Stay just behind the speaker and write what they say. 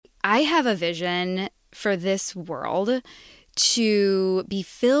I have a vision for this world to be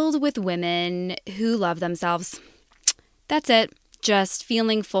filled with women who love themselves. That's it. Just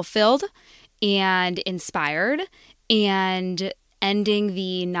feeling fulfilled and inspired and ending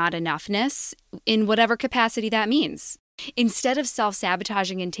the not enoughness in whatever capacity that means. Instead of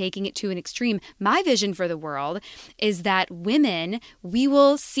self-sabotaging and taking it to an extreme, my vision for the world is that women, we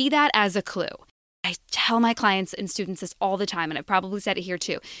will see that as a clue. I tell my clients and students this all the time, and I've probably said it here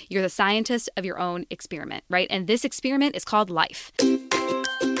too. You're the scientist of your own experiment, right? And this experiment is called life.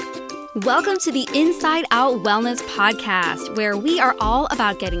 Welcome to the Inside Out Wellness Podcast, where we are all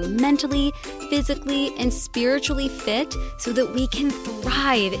about getting mentally, physically, and spiritually fit so that we can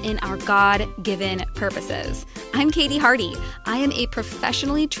thrive in our God-given purposes. I'm Katie Hardy. I am a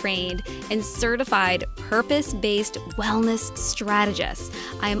professionally trained and certified purpose-based wellness strategist.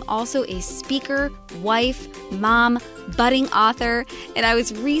 I am also a speaker, wife, mom, budding author, and I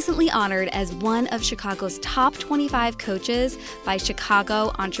was recently honored as one of Chicago's top 25 coaches by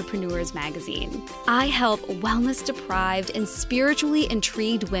Chicago Entrepreneurs Magazine. I help wellness-deprived and spiritually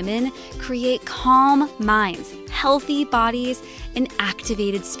intrigued women create calm minds, healthy bodies, and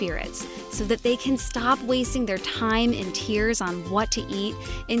activated spirits so that they can stop wasting their time and tears on what to eat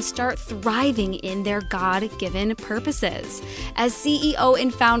and start thriving in their God-given purposes. As CEO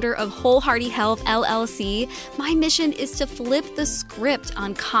and founder of Wholehearty Health LLC, my mission is to flip the script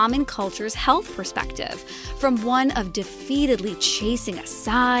on common culture's health perspective, from one of defeatedly chasing a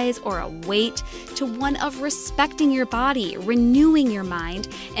size or a weight to one of respecting your body, renewing your mind,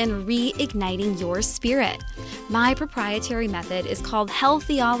 and reigniting your spirit. My proprietary method is called Health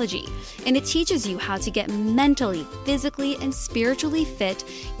Theology, and it teaches you how to get mentally, physically, and spiritually fit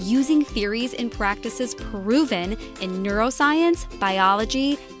using theories and practices proven in neuroscience,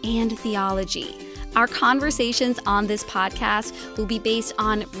 biology, and theology. Our conversations on this podcast will be based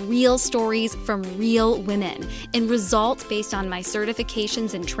on real stories from real women and results based on my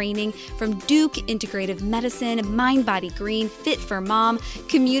certifications and training from Duke Integrative Medicine, Mind Body Green, Fit for Mom,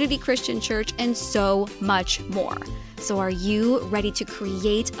 Community Christian Church, and so much more. So are you ready to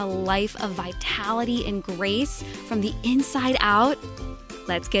create a life of vitality and grace from the inside out?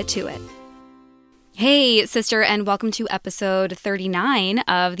 Let's get to it. Hey, sister, and welcome to episode 39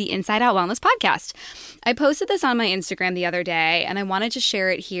 of the Inside Out Wellness Podcast. I posted this on my Instagram the other day, and I wanted to share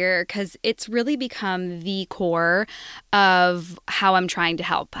it here because it's really become the core of how I'm trying to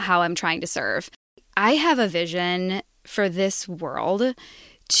help, how I'm trying to serve. I have a vision for this world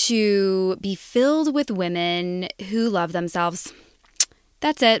to be filled with women who love themselves.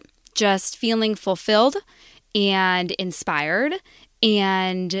 That's it. Just feeling fulfilled and inspired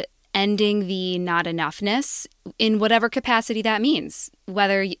and ending the not enoughness in whatever capacity that means.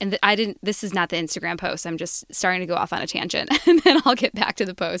 This is not the Instagram post. I'm just starting to go off on a tangent and then I'll get back to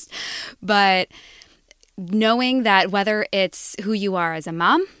the post. But knowing that whether it's who you are as a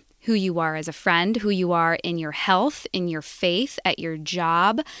mom, who you are as a friend, who you are in your health, in your faith, at your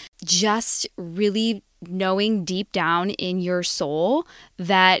job, just really knowing deep down in your soul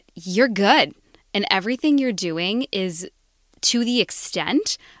that you're good and everything you're doing is to the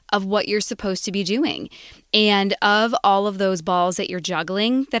extent of what you're supposed to be doing. And of all of those balls that you're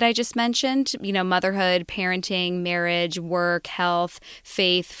juggling that I just mentioned, motherhood, parenting, marriage, work, health,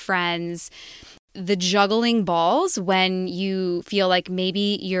 faith, friends, the juggling balls when you feel like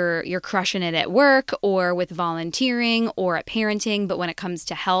maybe you're crushing it at work or with volunteering or at parenting, but when it comes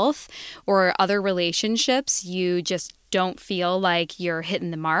to health or other relationships, you just don't feel like you're hitting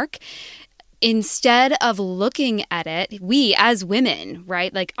the mark. Instead of looking at it, we as women,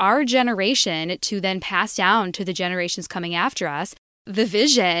 right, like our generation to then pass down to the generations coming after us, the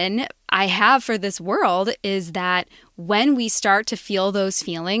vision I have for this world is that when we start to feel those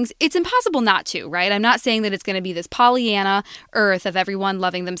feelings, it's impossible not to, right? I'm not saying that it's going to be this Pollyanna earth of everyone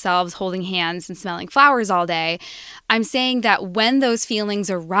loving themselves, holding hands, and smelling flowers all day. I'm saying that when those feelings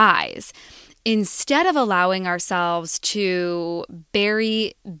arise, instead of allowing ourselves to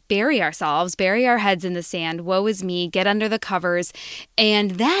bury our heads in the sand, woe is me, get under the covers,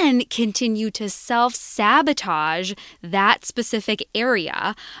 and then continue to self-sabotage that specific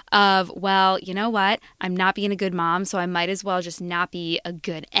area of, well, you know what? I'm not being a good mom, so I might as well just not be a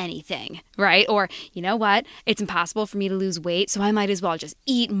good anything, right? Or, you know what? It's impossible for me to lose weight, so I might as well just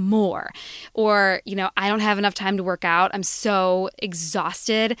eat more. Or, I don't have enough time to work out. I'm so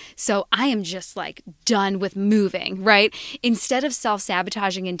exhausted, so I am just like done with moving, right? Instead of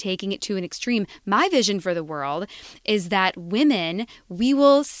self-sabotaging and taking it to an extreme, my vision for the world is that women, we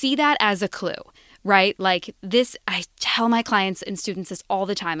will see that as a clue, right? Like this, I tell my clients and students this all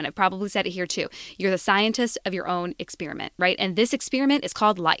the time, and I've probably said it here too. You're the scientist of your own experiment, right? And this experiment is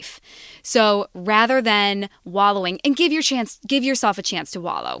called life. So rather than wallowing, and give yourself a chance to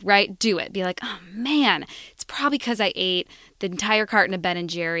wallow, right? Do it. Be like, oh man, it's probably because I ate the entire carton of Ben &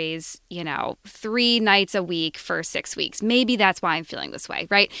 Jerry's, 3 nights a week for 6 weeks. Maybe that's why I'm feeling this way,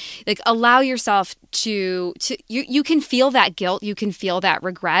 right? Like allow yourself to you can feel that guilt, you can feel that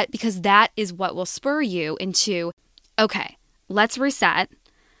regret, because that is what will spur you into, okay, let's reset.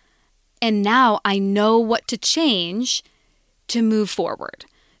 And now I know what to change to move forward.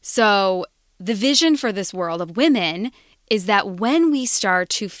 So the vision for this world of women is that when we start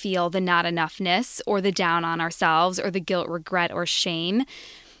to feel the not enoughness or the down on ourselves or the guilt, regret, or shame,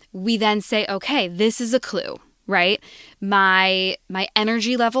 we then say, okay, this is a clue, right? My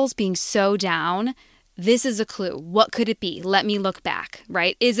energy levels being so down, this is a clue. What could it be? Let me look back,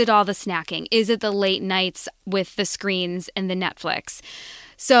 right? Is it all the snacking? Is it the late nights with the screens and the Netflix?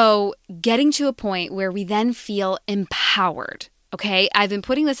 So getting to a point where we then feel empowered. Okay, I've been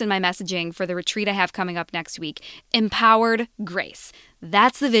putting this in my messaging for the retreat I have coming up next week. Empowered grace.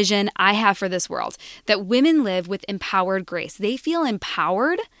 That's the vision I have for this world, that women live with empowered grace. They feel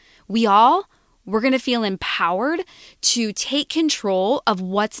empowered. We're going to feel empowered to take control of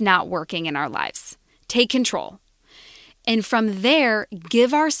what's not working in our lives. Take control. And from there,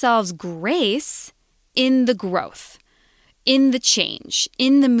 give ourselves grace in the growth, in the change,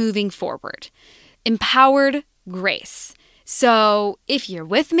 in the moving forward. Empowered grace. So if you're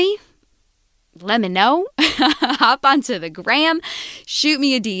with me, let me know. Hop onto the gram, shoot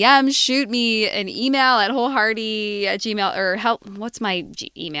me a DM, shoot me an email at wholehearty@gmail, or help. What's my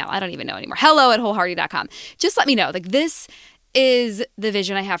email? I don't even know anymore. hello@wholehearty.com. Just let me know. Like, this is the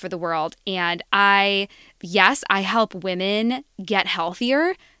vision I have for the world. And I help women get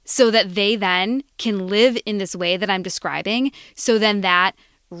healthier so that they then can live in this way that I'm describing. So then that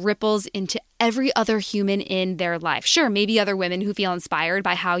ripples into every other human in their life. Sure, maybe other women who feel inspired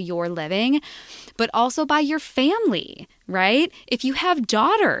by how you're living, but also by your family, right? If you have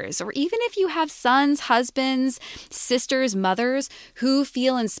daughters, or even if you have sons, husbands, sisters, mothers who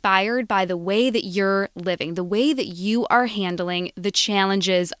feel inspired by the way that you're living, the way that you are handling the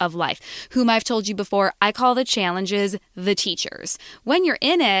challenges of life, whom I've told you before, I call the challenges the teachers. When you're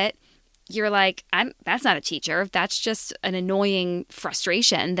in it, you're like, that's not a teacher. That's just an annoying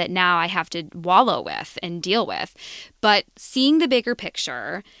frustration that now I have to wallow with and deal with. But seeing the bigger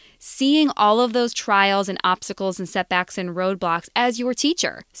picture, seeing all of those trials and obstacles and setbacks and roadblocks as your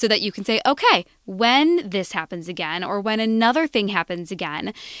teacher, so that you can say, okay, when this happens again, or when another thing happens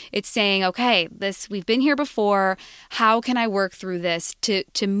again, it's saying, okay, we've been here before. How can I work through this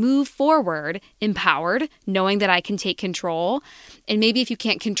to move forward empowered, knowing that I can take control? And maybe if you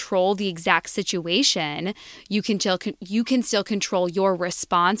can't control the exact situation, you can still control your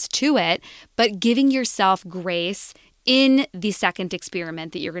response to it, but giving yourself grace in the second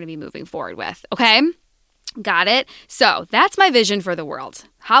experiment that you're going to be moving forward with. Okay? Got it? So that's my vision for the world.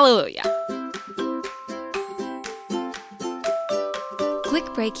 Hallelujah.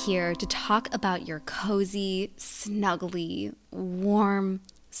 Quick break here to talk about your cozy, snuggly, warm,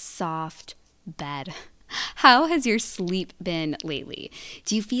 soft bed. How has your sleep been lately?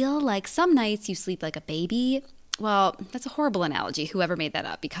 Do you feel like some nights you sleep like a baby? Well, that's a horrible analogy, whoever made that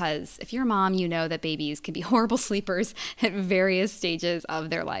up, because if you're a mom, you know that babies can be horrible sleepers at various stages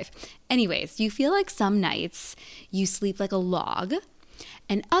of their life. Anyways, do you feel like some nights you sleep like a log,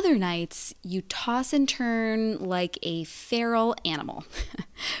 and other nights you toss and turn like a feral animal?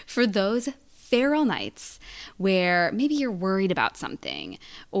 For those feral nights where maybe you're worried about something,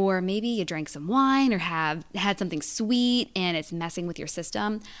 or maybe you drank some wine or have had something sweet and it's messing with your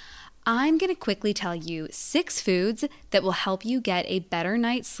system, I'm going to quickly tell you 6 foods that will help you get a better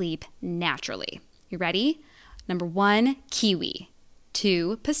night's sleep naturally. You ready? Number 1, kiwi.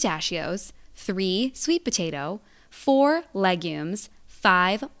 2, pistachios. 3, sweet potato. 4, legumes.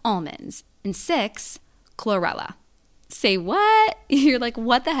 5, almonds. And 6, chlorella. Say what? You're like,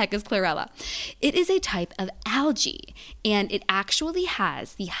 what the heck is chlorella? It is a type of algae, and it actually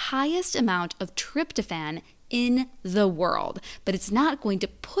has the highest amount of tryptophan in the world, but it's not going to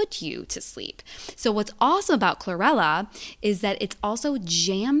put you to sleep. So what's awesome about chlorella is that it's also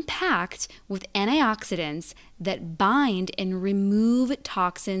jam-packed with antioxidants that bind and remove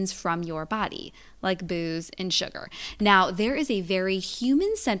toxins from your body, like booze and sugar. Now, there is a very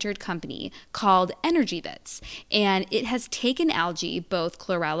human-centered company called Energy Bits, and it has taken algae, both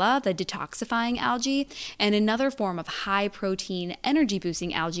chlorella, the detoxifying algae, and another form of high-protein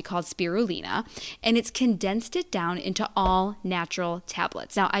energy-boosting algae called spirulina, and it's condensed it down into all natural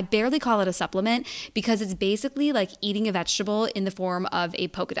tablets. Now, I barely call it a supplement because it's basically like eating a vegetable in the form of a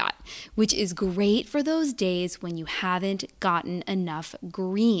polka dot, which is great for those days when you haven't gotten enough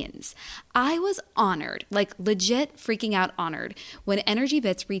greens. I was honored, like legit freaking out honored, when Energy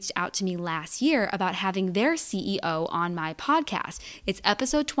Bits reached out to me last year about having their CEO on my podcast. It's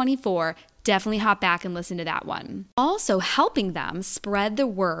episode 24. Definitely hop back and listen to that one. Also helping them spread the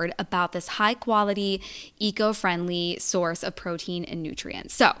word about this high quality, eco-friendly source of protein and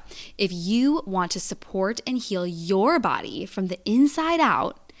nutrients. So if you want to support and heal your body from the inside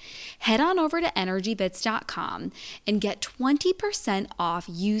out, head on over to energybits.com and get 20% off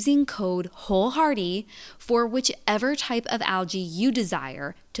using code WHOLEHEARTY for whichever type of algae you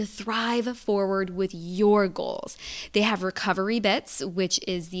desire to thrive forward with your goals. They have Recovery Bits, which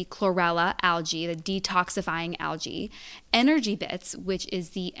is the chlorella algae, the detoxifying algae, Energy Bits, which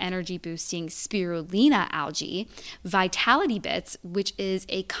is the energy boosting spirulina algae, Vitality Bits, which is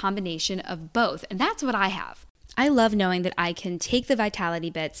a combination of both. And that's what I have. I love knowing that I can take the Vitality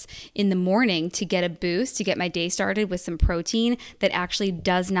Bits in the morning to get a boost, to get my day started with some protein that actually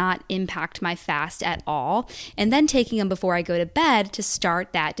does not impact my fast at all, and then taking them before I go to bed to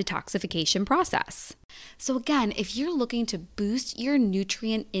start that detoxification process. So again, if you're looking to boost your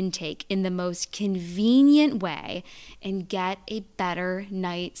nutrient intake in the most convenient way and get a better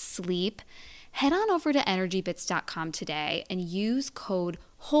night's sleep, head on over to energybits.com today and use code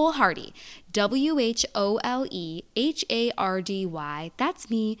WHOLEHEARTY, WHOLEHARDY, that's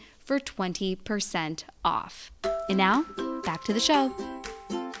me, for 20% off. And now, back to the show.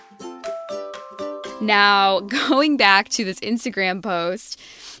 Now, going back to this Instagram post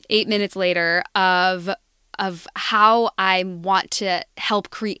 8 minutes later of how I want to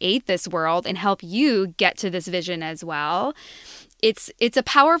help create this world and help you get to this vision as well. It's a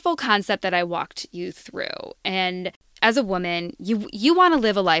powerful concept that I walked you through. And as a woman, you want to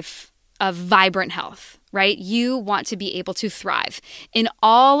live a life of vibrant health, right? You want to be able to thrive in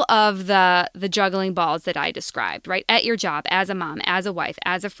all of the juggling balls that I described, right? At your job, as a mom, as a wife,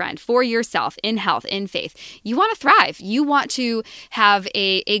 as a friend, for yourself, in health, in faith. You want to thrive. You want to have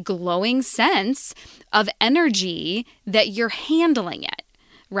a glowing sense of energy that you're handling it,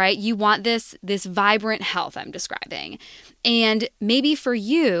 right? You want this vibrant health I'm describing. And maybe for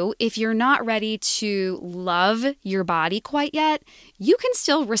you, if you're not ready to love your body quite yet, you can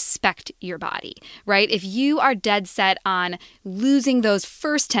still respect your body, right? If you are dead set on losing those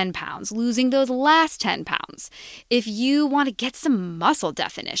first 10 pounds, losing those last 10 pounds, if you want to get some muscle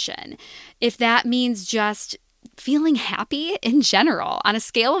definition, if that means just feeling happy in general, on a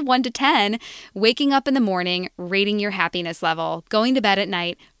scale of 1 to 10, waking up in the morning, rating your happiness level, going to bed at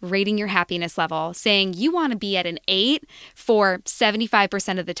night, rating your happiness level, saying you want to be at an 8 for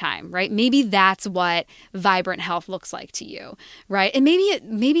 75% of the time, right? Maybe that's what vibrant health looks like to you, right? And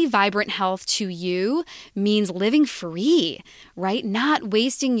maybe vibrant health to you means living free, right? Not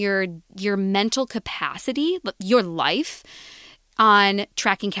wasting your mental capacity, your life on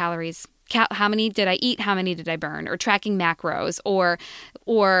tracking calories. How many did I eat? How many did I burn? Or tracking macros, or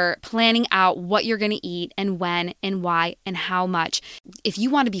planning out what you're going to eat and when and why and how much. If you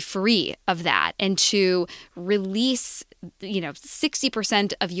want to be free of that and to release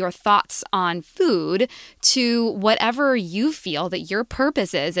 60% of your thoughts on food to whatever you feel that your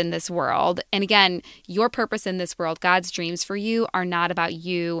purpose is in this world. And again, your purpose in this world, God's dreams for you, are not about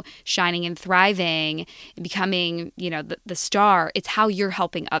you shining and thriving and becoming, the star. It's how you're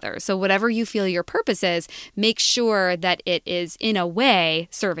helping others. So whatever you feel your purpose is, make sure that it is in a way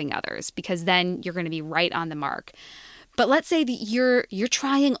serving others, because then you're going to be right on the mark. But let's say that you're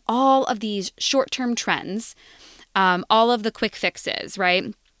trying all of these short-term trends, all of the quick fixes,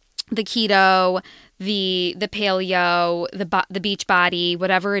 right? The keto, the paleo, the beach body,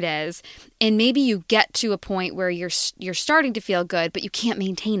 whatever it is. And maybe you get to a point where you're starting to feel good, but you can't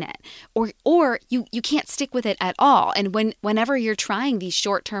maintain it, or you can't stick with it at all. And whenever you're trying these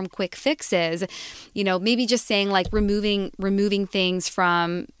short-term quick fixes, maybe just saying like removing things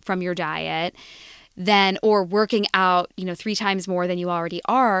from your diet, then, or working out, 3 times more than you already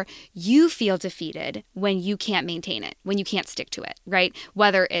are, you feel defeated when you can't maintain it, when you can't stick to it, right?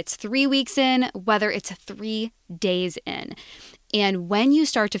 Whether it's 3 weeks in, whether it's 3 days in. And when you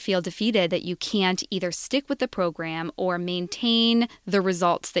start to feel defeated that you can't either stick with the program or maintain the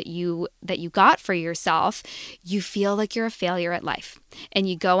results that you got for yourself, you feel like you're a failure at life. And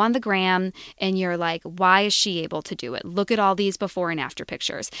you go on the gram and you're like, why is she able to do it? Look at all these before and after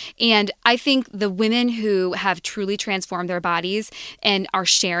pictures. And I think the women who have truly transformed their bodies and are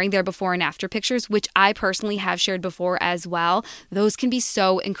sharing their before and after pictures, which I personally have shared before as well, those can be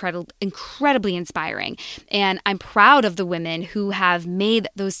so incredibly inspiring. And I'm proud of the women who have made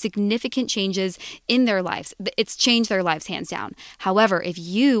those significant changes in their lives. It's changed their lives hands down. However, if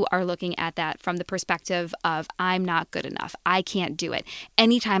you are looking at that from the perspective of, I'm not good enough, I can't do it.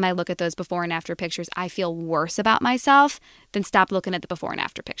 Anytime I look at those before and after pictures, I feel worse about myself, then stop looking at the before and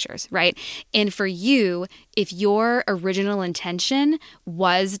after pictures, right? And for you, if your original intention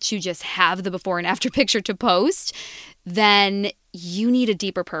was to just have the before and after picture to post, then you need a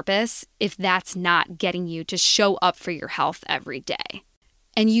deeper purpose if that's not getting you to show up for your health every day.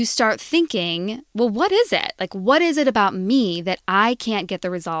 And you start thinking, well, what is it? Like, what is it about me that I can't get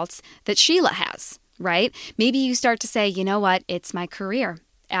the results that Sheila has, right? Maybe you start to say, you know what? It's my career.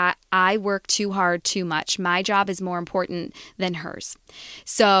 I work too hard, too much. My job is more important than hers.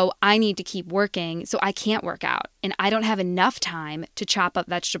 So I need to keep working, so I can't work out. And I don't have enough time to chop up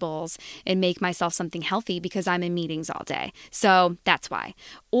vegetables and make myself something healthy because I'm in meetings all day. So that's why.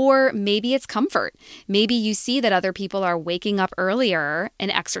 Or maybe it's comfort. Maybe you see that other people are waking up earlier and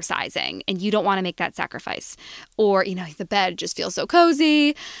exercising, and you don't want to make that sacrifice. Or, the bed just feels so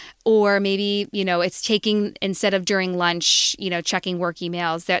cozy. Or maybe, it's taking, instead of during lunch, checking work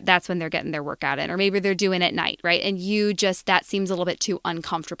emails, that's when they're getting their workout in. Or maybe they're doing it at night, right? And that seems a little bit too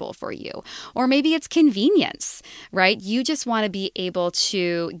uncomfortable for you. Or maybe it's convenience, right? You just want to be able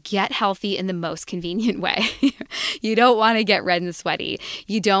to get healthy in the most convenient way. You don't want to get red and sweaty.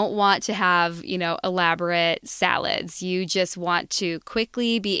 You don't want to have, elaborate salads. You just want to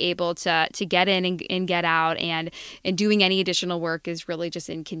quickly be able to get in and get out, and doing any additional work is really just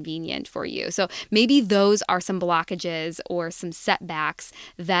inconvenient for you. So maybe those are some blockages or some setbacks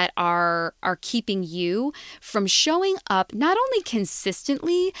that are keeping you from showing up not only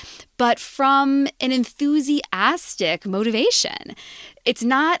consistently, but from an enthusiastic motivation. It's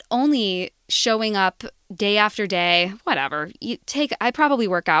not only showing up day after day, whatever. I probably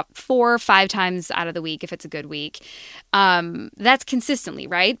work out 4 or 5 times out of the week if it's a good week. That's consistently,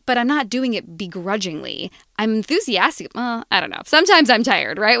 right? But I'm not doing it begrudgingly. I'm enthusiastic. Well, I don't know. Sometimes I'm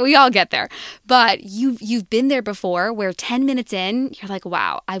tired, right? We all get there. But you've been there before where 10 minutes in, you're like,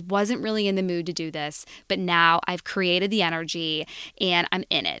 wow, I wasn't really in the mood to do this, but now I've created the energy and I'm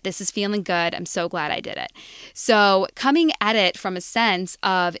in it. This is feeling good. I'm so glad I did it. So coming at it from a sense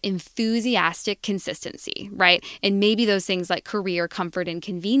of enthusiastic consistency, right? And maybe those things like career, comfort, and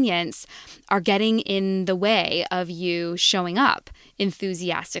convenience are getting in the way of you showing up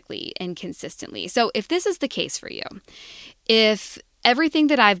enthusiastically and consistently. So if this is the case for you, if everything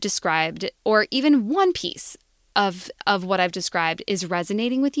that I've described, or even one piece of what I've described, is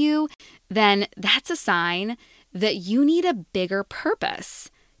resonating with you, then that's a sign that you need a bigger purpose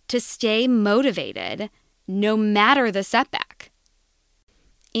to stay motivated no matter the setback.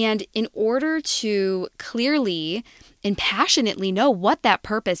 And in order to clearly and passionately know what that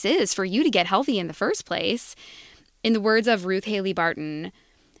purpose is for you to get healthy in the first place, in the words of Ruth Haley Barton,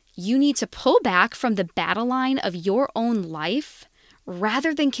 you need to pull back from the battle line of your own life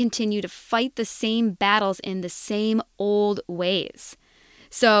rather than continue to fight the same battles in the same old ways.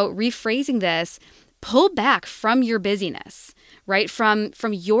 So rephrasing this, pull back from your busyness, right? From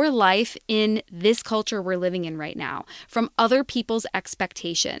your life in this culture we're living in right now, from other people's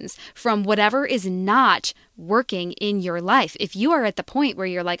expectations, from whatever is not working in your life. If you are at the point where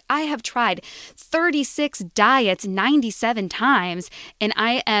you're like, I have tried 36 diets 97 times, and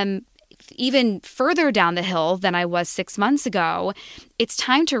I am even further down the hill than I was 6 months ago, it's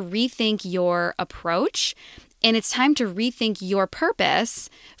time to rethink your approach. And it's time to rethink your purpose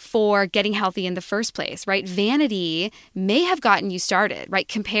for getting healthy in the first place, right? Vanity may have gotten you started, right?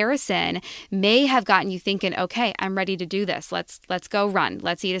 Comparison may have gotten you thinking, okay, I'm ready to do this. Let's go run.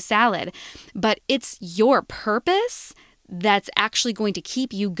 Let's eat a salad. But it's your purpose that's actually going to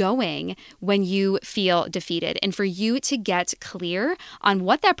keep you going when you feel defeated. And for you to get clear on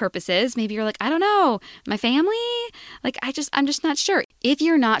what that purpose is, maybe you're like, I don't know, my family? Like, I'm just not sure. If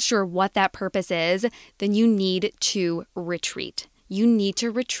you're not sure what that purpose is, then you need to retreat. You need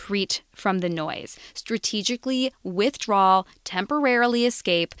to retreat from the noise. Strategically withdraw, temporarily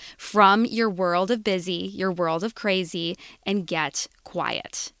escape from your world of busy, your world of crazy, and get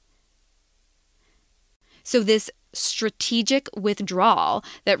quiet. So this strategic withdrawal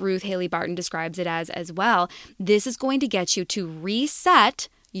that Ruth Haley Barton describes it as well. This is going to get you to reset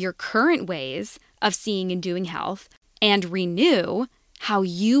your current ways of seeing and doing health and renew how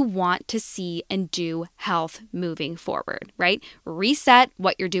you want to see and do health moving forward, right? Reset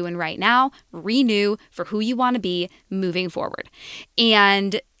what you're doing right now, renew for who you want to be moving forward.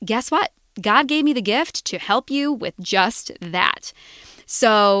 And guess what? God gave me the gift to help you with just that.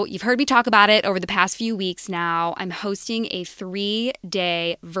 So you've heard me talk about it over the past few weeks now. I'm hosting a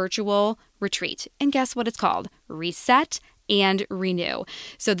 3-day virtual retreat. And guess what it's called? Reset and Renew.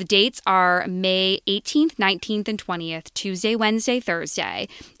 So the dates are May 18th, 19th, and 20th, Tuesday, Wednesday, Thursday.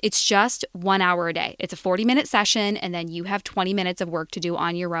 It's just 1 hour a day. It's a 40-minute session, and then you have 20 minutes of work to do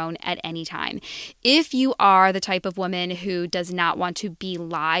on your own at any time. If you are the type of woman who does not want to be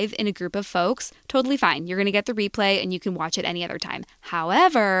live in a group of folks, totally fine. You're going to get the replay, and you can watch it any other time.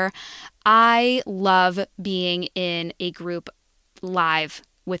 However, I love being in a group live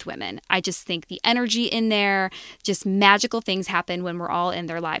with women. I just think the energy in there, just magical things happen when we're all in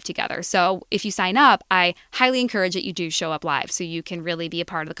there live together. So if you sign up, I highly encourage that you do show up live so you can really be a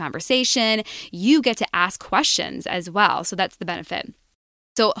part of the conversation. You get to ask questions as well. So that's the benefit.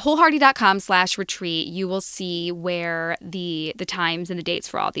 So wholehearty.com/retreat, you will see where the times and the dates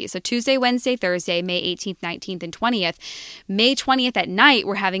for all of these. So Tuesday, Wednesday, Thursday, May 18th, 19th, and 20th. May 20th at night,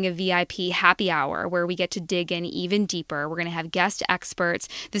 we're having a VIP happy hour where we get to dig in even deeper. We're going to have guest experts.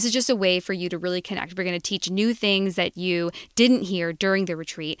 This is just a way for you to really connect. We're going to teach new things that you didn't hear during the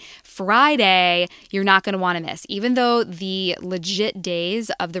retreat. Friday, you're not going to want to miss. Even though the legit days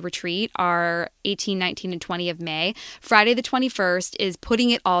of the retreat are 18, 19, and 20 of May, Friday the 21st is putting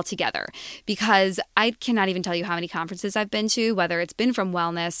it all together, because I cannot even tell you how many conferences I've been to, whether it's been from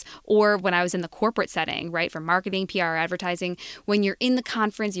wellness or when I was in the corporate setting, right? From marketing, PR, advertising. When you're in the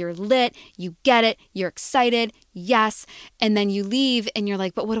conference, you're lit, you get it, you're excited, yes. And then you leave and you're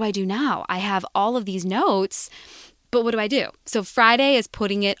like, but what do I do now? I have all of these notes, but what do I do? So Friday is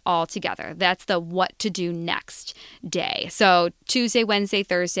putting it all together. That's the what to do next day. So Tuesday, Wednesday,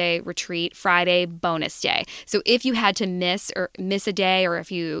 Thursday, retreat, Friday, bonus day. So if you had to miss a day, or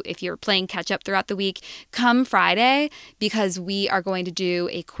if you're playing catch up throughout the week, come Friday, because we are going to do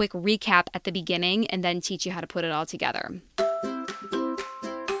a quick recap at the beginning and then teach you how to put it all together.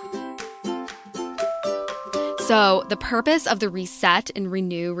 So the purpose of the Reset and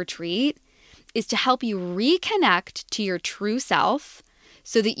Renew retreat is to help you reconnect to your true self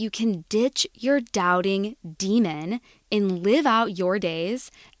so that you can ditch your doubting demon and live out your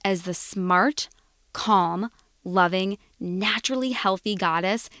days as the smart, calm, loving, naturally healthy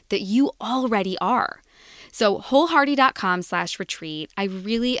goddess that you already are. So wholehearty.com/retreat. I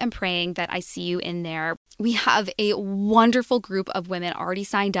really am praying that I see you in there. We have a wonderful group of women already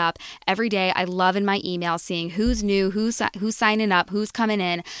signed up. Every day, I love in my email seeing who's new, who's signing up, who's coming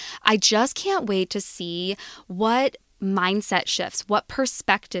in. I just can't wait to see what mindset shifts, what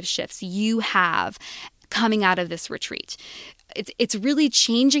perspective shifts you have coming out of this retreat. It's really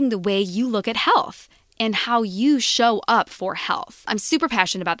changing the way you look at health and how you show up for health. I'm super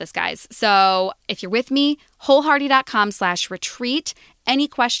passionate about this, guys. So if you're with me, wholehearty.com/retreat. Any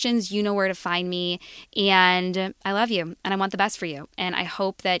questions, you know where to find me. And I love you and I want the best for you. And I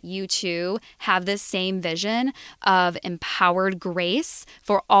hope that you too have this same vision of empowered grace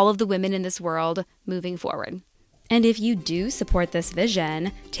for all of the women in this world moving forward. And if you do support this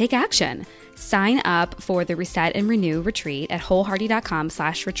vision, take action. Sign up for the Reset and Renew retreat at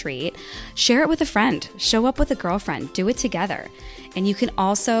wholehearty.com/retreat. Share it with a friend. Show up with a girlfriend. Do it together. And you can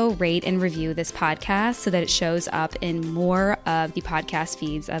also rate and review this podcast so that it shows up in more of the podcast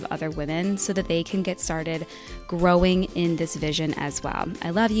feeds of other women so that they can get started growing in this vision as well.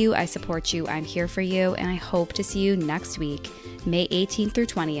 I love you. I support you. I'm here for you. And I hope to see you next week, May 18th through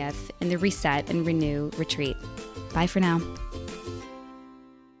 20th, in the Reset and Renew retreat. Bye for now.